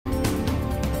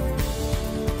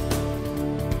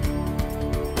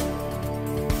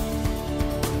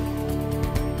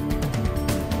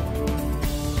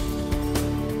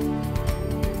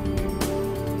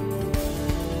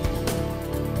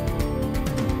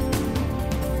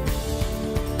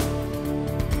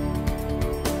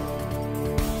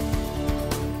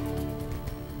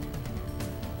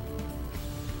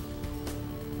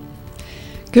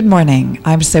Good morning.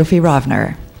 I'm Sophie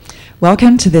Rovner.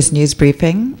 Welcome to this news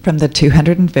briefing from the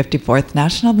 254th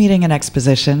National Meeting and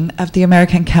Exposition of the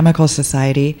American Chemical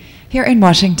Society here in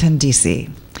Washington, D.C.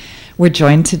 We're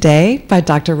joined today by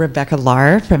Dr. Rebecca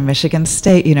Lahr from Michigan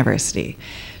State University.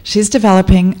 She's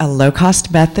developing a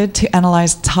low-cost method to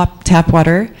analyze tap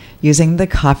water using the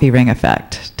coffee ring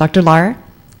effect. Dr. Lahr?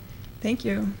 Thank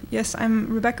you. Yes,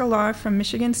 I'm Rebecca Lahr from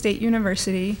Michigan State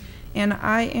University, and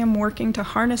I am working to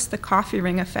harness the coffee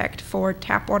ring effect for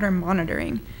tap water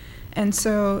monitoring. And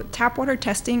so tap water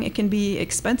testing, it can be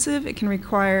expensive, it can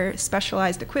require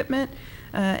specialized equipment,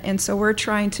 and so we're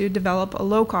trying to develop a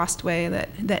low-cost way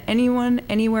that anyone,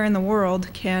 anywhere in the world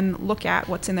can look at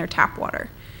what's in their tap water.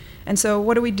 And so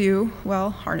what do?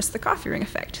 Well, harness the coffee ring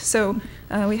effect. So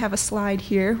we have a slide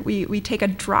here. We take a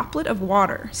droplet of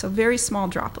water, so very small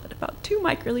droplet, about 2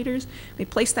 microliters. We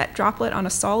place that droplet on a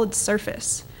solid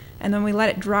surface, and then we let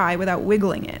it dry without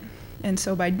wiggling it. And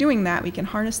so by doing that, we can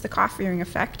harness the coffee ring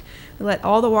effect. We let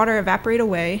all the water evaporate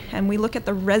away, and we look at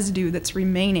the residue that's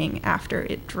remaining after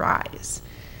it dries.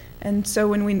 And so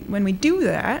when we do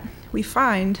that, we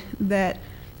find that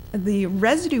the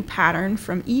residue pattern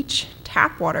from each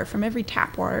tap water, from every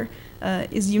tap water,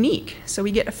 is unique. So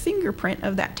we get a fingerprint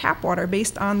of that tap water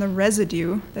based on the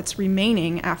residue that's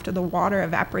remaining after the water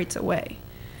evaporates away.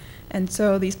 And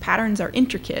so these patterns are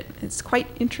intricate. It's quite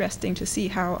interesting to see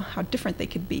how different they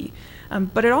could be.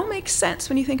 But it all makes sense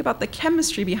when you think about the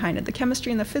chemistry behind it. The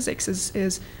chemistry and the physics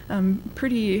is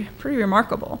pretty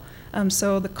remarkable.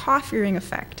 So the coffee ring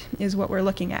effect is what we're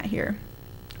looking at here.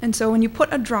 And so when you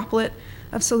put a droplet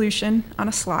of solution on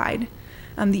a slide,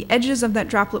 the edges of that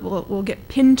droplet will get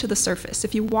pinned to the surface.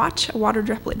 If you watch a water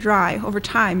droplet dry over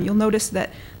time, you'll notice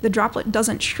that the droplet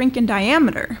doesn't shrink in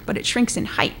diameter, but it shrinks in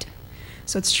height.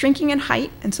 So it's shrinking in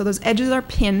height, and so those edges are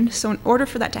pinned. So in order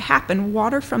for that to happen,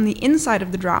 water from the inside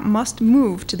of the drop must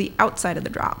move to the outside of the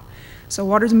drop. So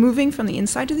water's moving from the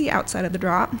inside to the outside of the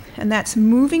drop, and that's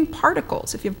moving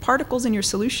particles. If you have particles in your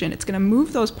solution, it's going to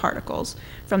move those particles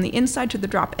from the inside to the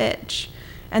drop edge.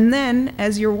 And then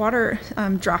as your water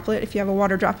droplet, if you have a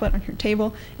water droplet on your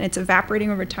table and it's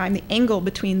evaporating over time, the angle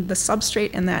between the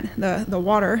substrate and the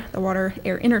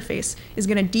water-air interface is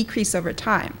going to decrease over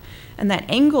time. And that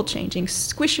angle changing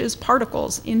squishes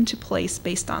particles into place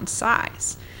based on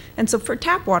size. And so for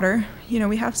tap water,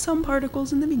 we have some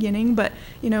particles in the beginning, but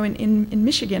in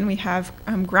Michigan we have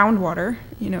groundwater.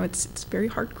 It's very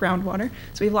hard groundwater,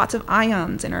 so we have lots of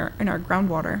ions in our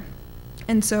groundwater.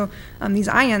 And so these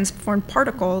ions form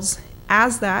particles.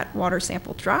 As that water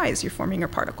sample dries, you're forming your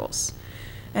particles.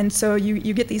 And so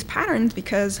you get these patterns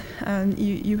because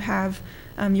you have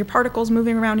your particles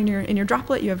moving around in your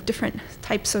droplet. You have different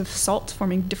types of salt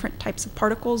forming different types of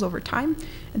particles over time.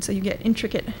 And so you get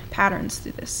intricate patterns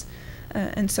through this.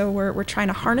 And so we're trying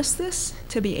to harness this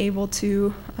to be able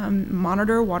to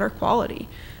monitor water quality.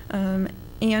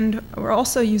 And we're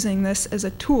also using this as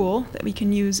a tool that we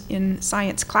can use in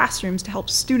science classrooms to help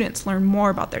students learn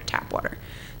more about their tap water.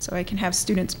 So I can have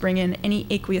students bring in any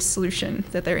aqueous solution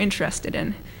that they're interested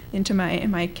in into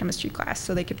my chemistry class.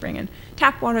 So they could bring in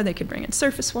tap water, they could bring in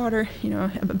surface water,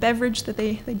 a beverage that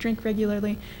they drink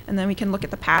regularly, and then we can look at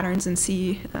the patterns and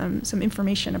see some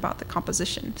information about the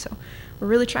composition. So we're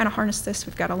really trying to harness this.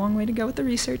 We've got a long way to go with the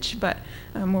research, but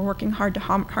we're working hard to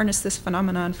harness this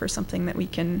phenomenon for something that we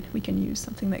can use,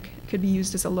 something that could be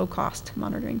used as a low-cost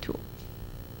monitoring tool.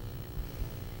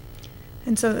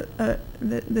 And so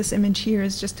this image here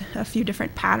is just a few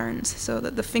different patterns. So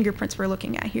the fingerprints we're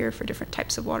looking at here for different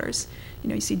types of waters,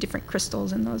 you see different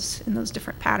crystals in those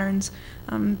different patterns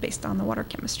based on the water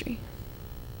chemistry.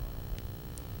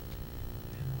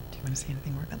 Do you want to say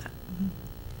anything more about that?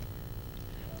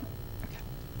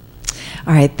 Okay.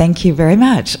 All right, thank you very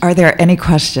much. Are there any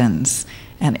questions?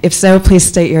 And if so, please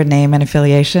state your name and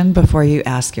affiliation before you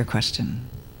ask your question.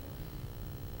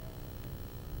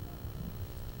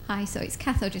 Hi, so it's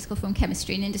Kath O'Driscoll from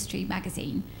Chemistry and Industry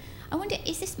magazine. I wonder,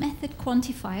 is this method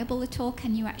quantifiable at all?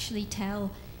 Can you actually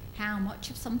tell how much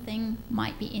of something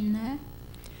might be in there?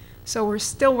 So we're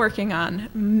still working on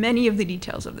many of the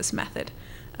details of this method.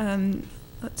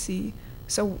 Let's see.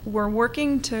 So we're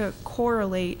working to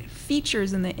correlate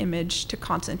features in the image to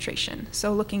concentration.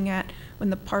 So looking at when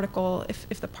the particle,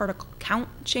 if the particle count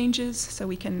changes, so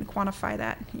we can quantify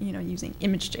that, using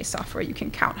ImageJ software, you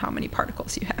can count how many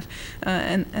particles you have.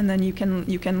 And then you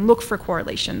can look for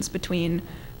correlations between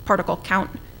particle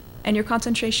count and your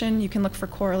concentration. You can look for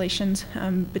correlations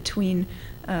between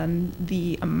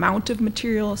the amount of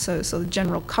material, so the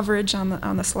general coverage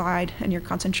on the slide, and your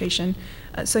concentration.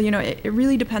 So it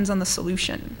really depends on the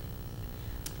solution.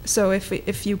 So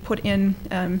if you put in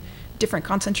different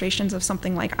concentrations of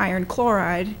something like iron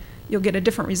chloride, you'll get a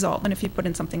different result than if you put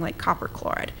in something like copper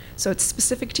chloride. So it's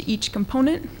specific to each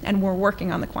component, and we're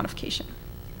working on the quantification.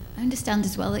 I understand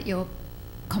as well that you're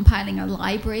compiling a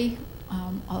library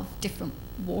of different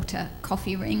water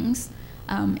coffee rings.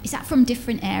 Is that from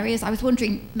different areas? I was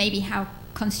wondering maybe how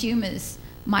consumers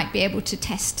might be able to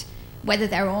test whether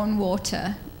their own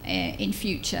water in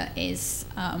future is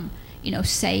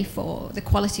safe, or the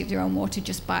quality of their own water,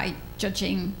 just by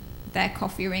judging their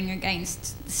coffee ring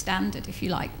against the standard, if you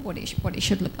like, what it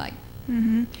should look like.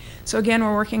 Mm-hmm. So again,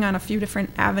 we're working on a few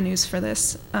different avenues for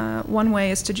this. One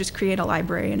way is to just create a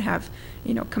library and have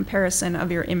comparison of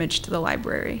your image to the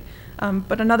library.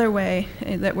 But another way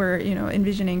that we're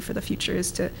envisioning for the future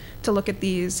is to look at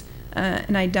these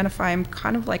and identify them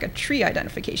kind of like a tree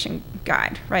identification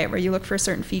guide, right? Where you look for a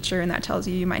certain feature and that tells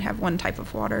you might have one type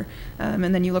of water,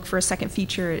 and then you look for a second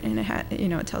feature and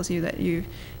it tells you that you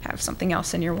have something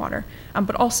else in your water.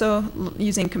 But also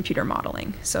using computer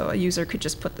modeling. So a user could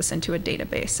just put this into a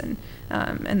database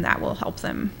and that will help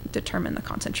them determine the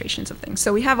concentrations of things.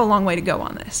 So we have a long way to go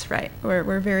on this, right?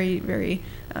 We're very, very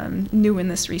new in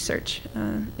this research.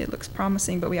 It looks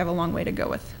promising, but we have a long way to go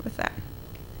with that.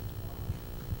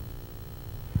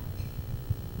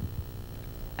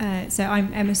 So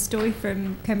I'm Emma Stoy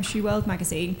from Chemistry World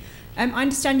magazine. I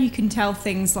understand you can tell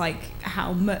things like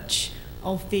how much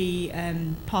of the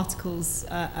particles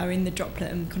are in the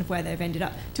droplet and kind of where they've ended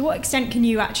up. To what extent can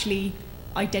you actually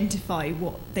identify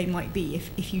what they might be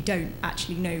if you don't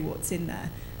actually know what's in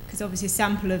there? Because obviously a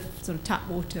sample of sort of tap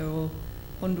water or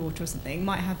pond water or something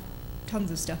might have tons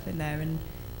of stuff in there, and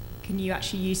can you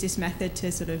actually use this method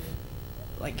to sort of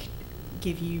like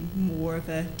give you more of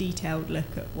a detailed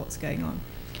look at what's going on?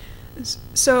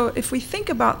 So if we think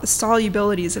about the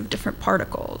solubilities of different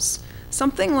particles,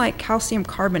 something like calcium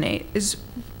carbonate is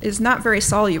not very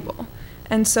soluble.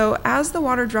 And so as the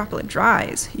water droplet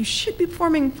dries, you should be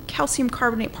forming calcium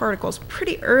carbonate particles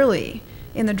pretty early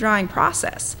in the drying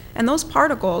process. And those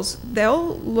particles,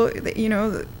 they'll look,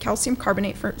 the calcium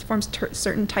carbonate forms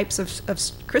certain types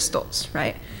of crystals,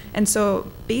 right? And so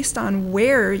based on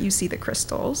where you see the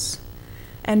crystals,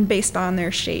 and based on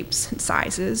their shapes and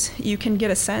sizes, you can get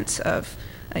a sense of,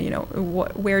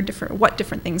 what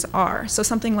different things are. So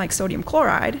something like sodium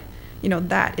chloride,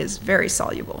 that is very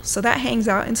soluble. So that hangs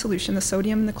out in solution. The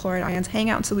sodium and the chloride ions hang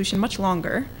out in solution much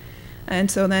longer. And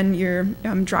so then your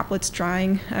droplets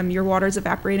drying, your water is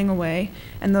evaporating away,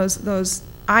 and those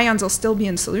ions will still be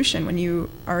in solution when you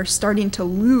are starting to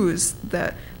lose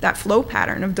that flow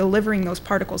pattern of delivering those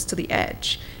particles to the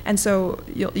edge. And so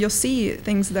you'll see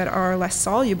things that are less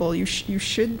soluble.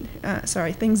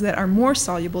 Things that are more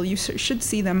soluble, you should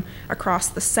see them across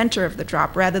the center of the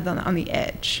drop rather than on the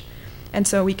edge. And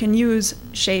so we can use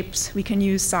shapes, we can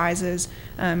use sizes,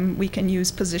 we can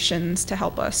use positions to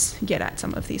help us get at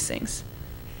some of these things.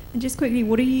 And just quickly,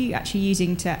 what are you actually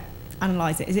using to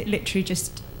analyze it? Is it literally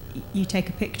just you take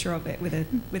a picture of it with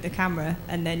a camera,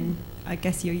 and then I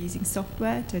guess you're using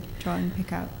software to try and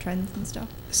pick out trends and stuff?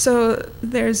 So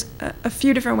there's a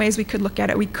few different ways we could look at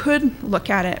it. We could look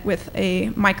at it with a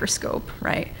microscope,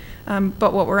 right?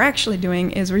 But what we're actually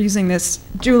doing is we're using this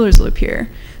jeweler's loupe here.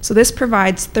 So this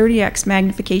provides 30x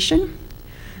magnification,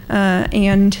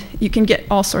 and you can get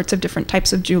all sorts of different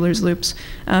types of jeweler's loupes.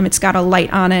 It's got a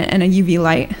light on it and a UV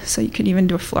light, so you could even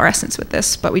do a fluorescence with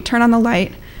this. But we turn on the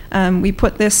light. We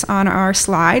put this on our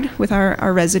slide with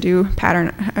our residue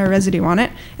on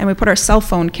it, and we put our cell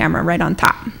phone camera right on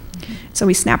top. So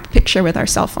we snap a picture with our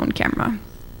cell phone camera.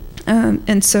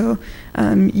 And so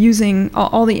using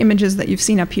all the images that you've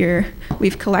seen up here,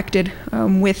 we've collected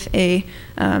with a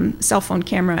cell phone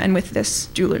camera and with this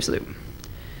jeweler's loupe.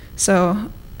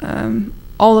 So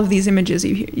all of these images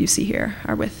you see here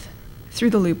are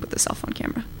through the loupe with the cell phone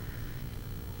camera.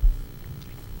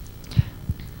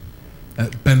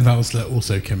 Ben Valsler,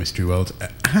 also Chemistry World.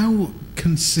 How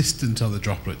consistent are the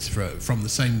droplets from the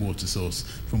same water source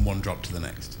from one drop to the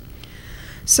next?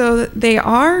 So they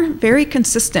are very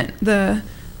consistent. The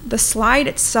slide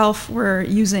itself we're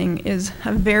using is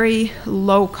a very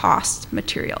low cost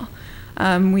material.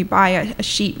 We buy a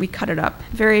sheet, we cut it up,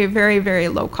 very, very, very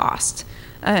low cost.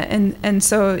 And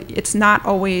so it's not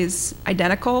always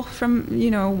identical from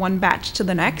one batch to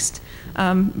the next.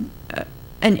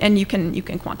 And you can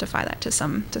quantify that to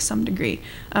some degree.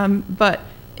 But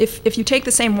if you take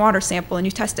the same water sample and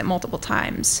you test it multiple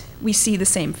times, we see the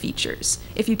same features.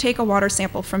 If you take a water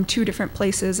sample from two different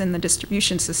places in the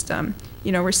distribution system,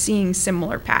 we're seeing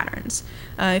similar patterns.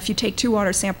 If you take two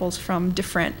water samples from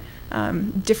different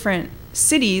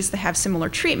cities that have similar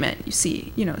treatment, you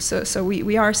see, so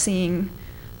we are seeing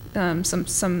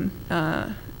some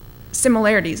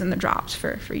similarities in the drops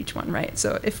for each one, right?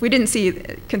 So if we didn't see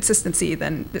consistency,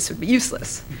 then this would be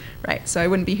useless, right? So I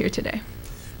wouldn't be here today.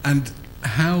 And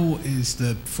how is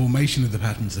the formation of the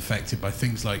patterns affected by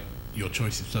things like your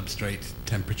choice of substrate,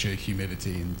 temperature,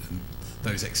 humidity, and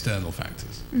those external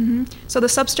factors? Mm-hmm. So the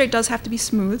substrate does have to be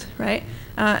smooth, right?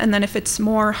 And then if it's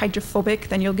more hydrophobic,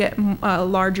 then you'll get a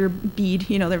larger bead.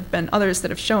 You know, there have been others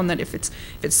that have shown that if it's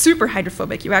super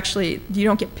hydrophobic, you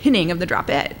don't get pinning of the drop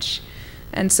edge.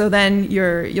 And so then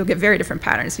you'll get very different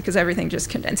patterns because everything just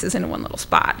condenses into one little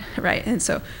spot, right? And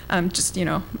so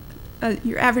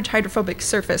your average hydrophobic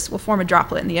surface will form a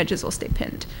droplet and the edges will stay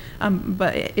pinned.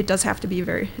 But it does have to be a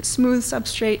very smooth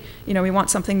substrate. You know, we want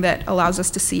something that allows us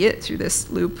to see it through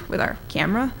this loop with our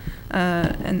camera.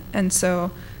 And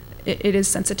so it is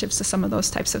sensitive to some of those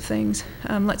types of things.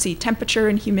 Let's see, temperature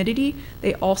and humidity,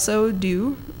 they also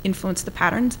do influence the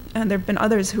patterns. And there have been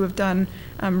others who have done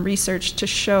research to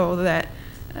show that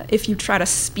if you try to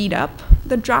speed up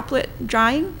the droplet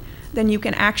drying, then you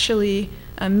can actually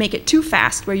make it too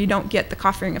fast where you don't get the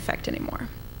coffee ring effect anymore.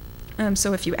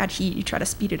 So if you add heat, you try to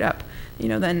speed it up, you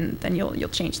know, then you'll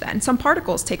change that. And some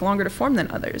particles take longer to form than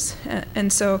others.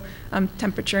 And so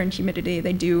temperature and humidity,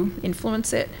 they do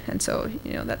influence it. And so,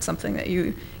 you know, that's something that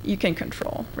you can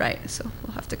control, right? So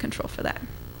we'll have to control for that.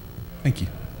 Thank you.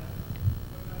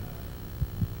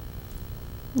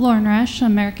 Lauren Resch,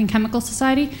 American Chemical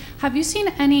Society. Have you seen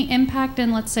any impact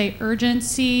in, let's say,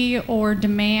 urgency or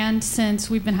demand since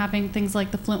we've been having things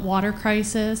like the Flint water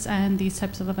crisis and these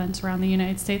types of events around the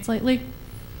United States lately?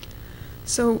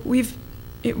 So we've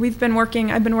been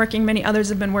working, I've been working, many others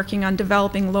have been working on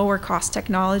developing lower cost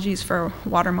technologies for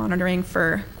water monitoring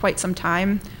for quite some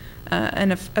time.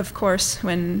 And of course,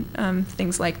 when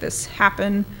things like this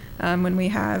happen, when we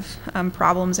have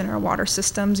problems in our water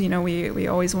systems, you know, we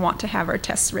always want to have our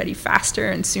tests ready faster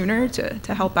and sooner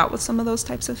to help out with some of those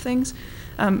types of things.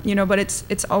 You know, but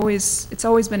it's always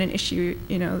been an issue.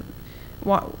 You know,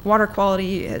 water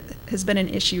quality has been an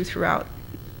issue throughout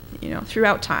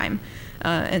time,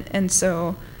 and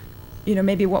so, you know,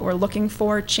 maybe what we're looking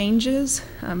for changes,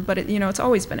 but you know, it's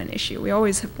always been an issue. We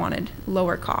always have wanted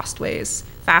lower cost ways,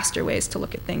 faster ways to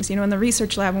look at things. You know, in the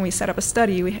research lab, when we set up a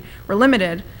study, we're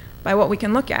limited by what we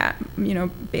can look at, you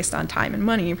know, based on time and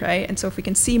money, right? And so if we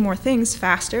can see more things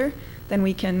faster, then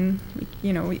we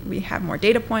have more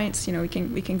data points, you know,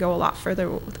 we can go a lot further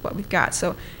with what we've got.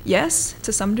 So yes,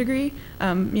 to some degree,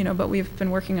 you know, but we've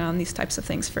been working on these types of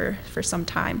things for some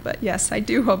time. But yes, I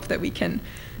do hope that we can,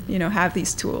 you know, have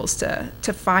these tools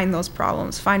to find those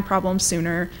problems, find problems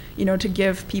sooner, you know, to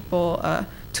give people a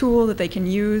tool that they can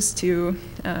use to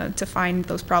find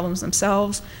those problems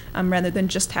themselves, rather than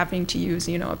just having to use,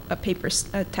 you know, a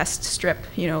test strip,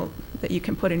 you know, that you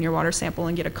can put in your water sample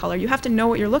and get a color. You have to know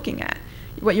what you're looking at,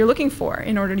 what you're looking for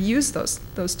in order to use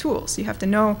those tools. You have to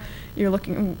know you're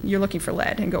looking for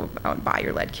lead and go out and buy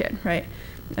your lead kit, right?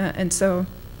 And so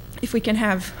if we can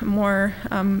have more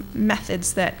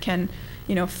methods that can,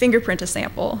 you know, fingerprint a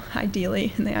sample,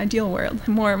 ideally, in the ideal world,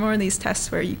 more of these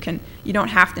tests where you don't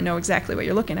have to know exactly what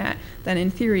you're looking at, then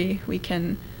in theory we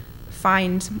can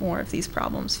find more of these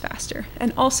problems faster.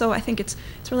 And also I think it's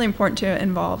really important to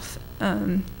involve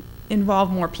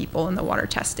more people in the water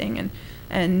testing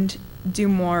and do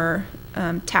more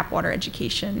tap water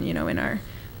education, you know, in our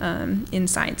in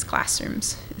science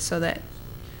classrooms, so that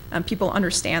people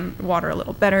understand water a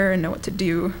little better and know what to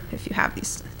do if you have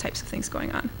these types of things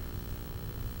going on.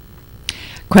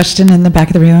 Question in the back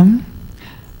of the room.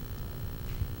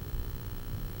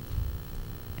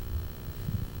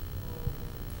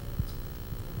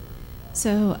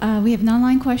 So we have an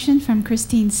online question from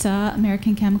Christine Suh,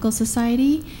 American Chemical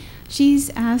Society. She's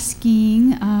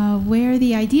asking where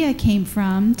the idea came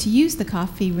from to use the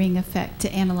coffee ring effect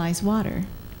to analyze water.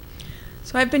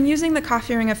 So I've been using the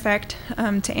coffee ring effect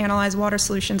to analyze water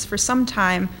solutions for some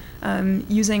time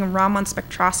using Raman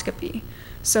spectroscopy.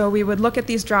 So we would look at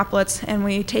these droplets and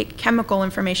we take chemical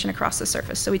information across the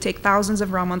surface. So we take thousands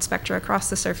of Raman spectra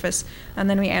across the surface and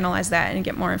then we analyze that and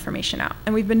get more information out.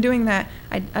 And we've been doing that.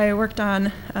 I worked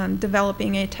on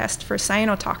developing a test for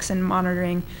cyanotoxin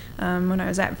monitoring when I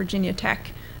was at Virginia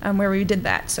Tech, where we did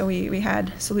that. So we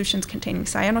had solutions containing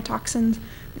cyanotoxins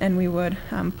and we would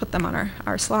put them on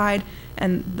our slide,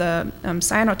 and the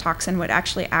cyanotoxin would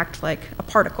actually act like a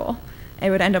particle. It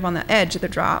would end up on the edge of the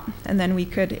drop, and then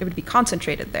it would be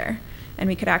concentrated there, and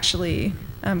we could actually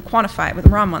quantify it with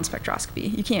Raman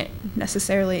spectroscopy. You can't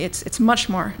necessarily, it's much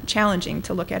more challenging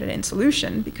to look at it in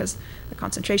solution because the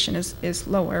concentration is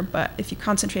lower, but if you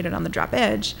concentrate it on the drop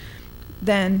edge,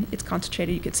 then it's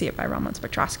concentrated. You could see it by Raman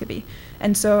spectroscopy.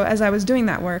 And so as I was doing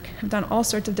that work, I've done all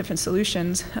sorts of different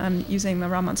solutions using the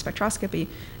Raman spectroscopy,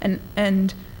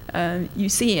 and you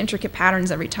see intricate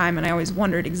patterns every time, and I always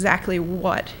wondered exactly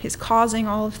what is causing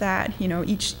all of that. You know,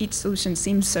 each solution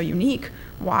seems so unique.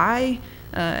 Why?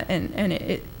 And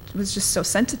it was just so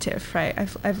sensitive, right?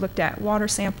 I've looked at water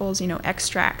samples, you know,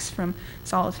 extracts from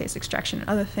solid phase extraction and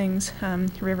other things,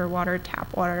 river water,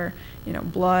 tap water, you know,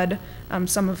 blood.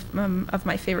 Some of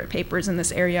my favorite papers in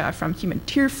this area are from human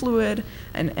tear fluid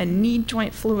and knee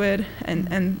joint fluid,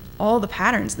 and all the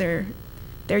patterns, they're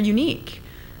unique.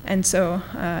 And so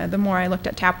the more I looked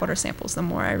at tap water samples, the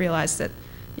more I realized that,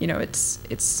 you know,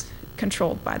 it's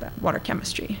controlled by the water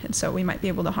chemistry. And so we might be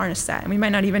able to harness that. And we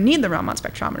might not even need the Raman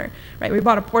spectrometer, right? We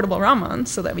bought a portable Raman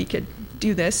so that we could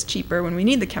do this cheaper when we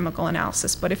need the chemical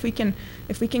analysis. But if we can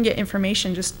get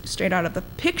information just straight out of the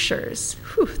pictures,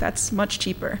 whew, that's much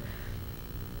cheaper.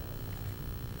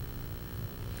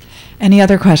 Any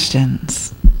other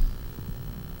questions?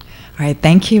 All right,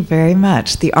 thank you very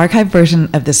much. The archived version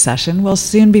of this session will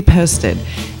soon be posted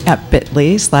at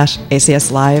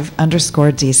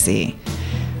bit.ly/ACSLive_DC.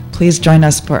 Please join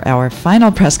us for our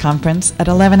final press conference at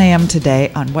 11 a.m.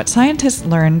 today on what scientists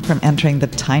learned from entering the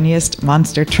tiniest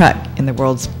monster truck in the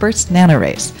world's first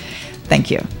nanorace.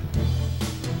 Thank you.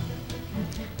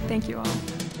 Thank you all.